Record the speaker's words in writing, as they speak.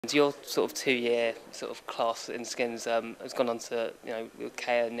Your sort of 2 year sort of class in Skins has gone on to, with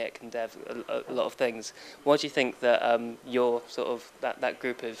Kaya, Nick and Dev, a lot of things. Why do you think that your sort of that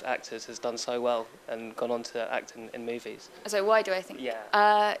group of actors has done so well and gone on to act in movies? So why do I think?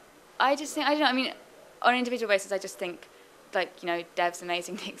 Yeah. I just think, I don't know, I mean, on an individual basis, I just think, Dev's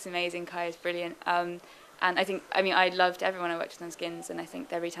amazing, Nick's amazing, Kaya's brilliant. And I think, I loved everyone I worked with on Skins, and I think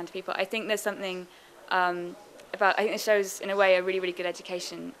they're really talented people. I think there's something I think it shows, in a way, a really, really good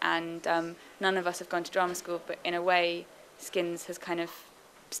education, and none of us have gone to drama school, but in a way, Skins has kind of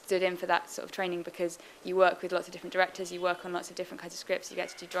stood in for that sort of training, because you work with lots of different directors, you work on lots of different kinds of scripts, you get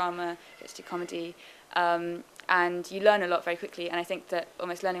to do drama, you get to do comedy, and you learn a lot very quickly, and I think that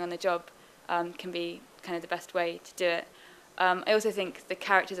almost learning on the job can be kind of the best way to do it. I also think the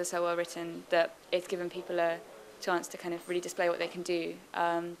characters are so well written that it's given people a chance to kind of really display what they can do.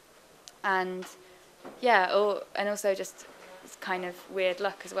 And also just it's kind of weird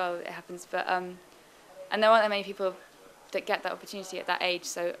luck as well. It happens, but and there aren't that many people that get that opportunity at that age.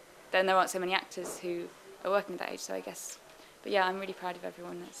 So then there aren't so many actors who are working at that age. So I guess, but yeah, I'm really proud of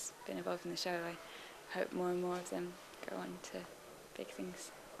everyone that's been involved in the show. I hope more and more of them go on to big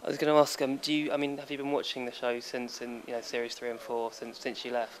things. I was going to ask, have you been watching the show since series 3 and 4 since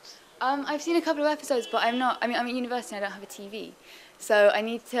you left? I've seen a couple of episodes, but I'm at university and I don't have a TV. So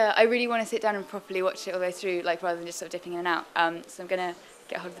I really want to sit down and properly watch it all the way through, rather than just sort of dipping in and out. So I'm going to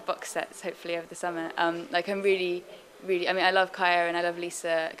get hold of the box sets, hopefully, over the summer. I'm really, really, I love Kaya and I love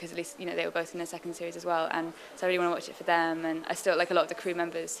Lisa, because at least, they were both in the second series as well. And so I really want to watch it for them. And I still, a lot of the crew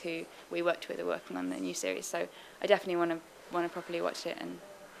members who we worked with are working on the new series. So I definitely want to properly watch it and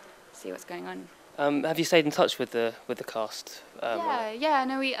see what's going on. Have you stayed in touch with the cast?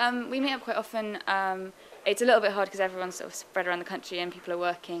 No, we meet up quite often. It's a little bit hard because everyone's sort of spread around the country and people are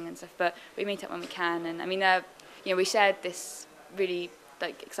working and stuff, but we meet up when we can. And we shared this really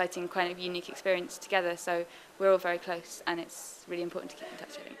exciting kind of unique experience together, so we're all very close, and it's really important to keep in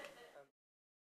touch, I think.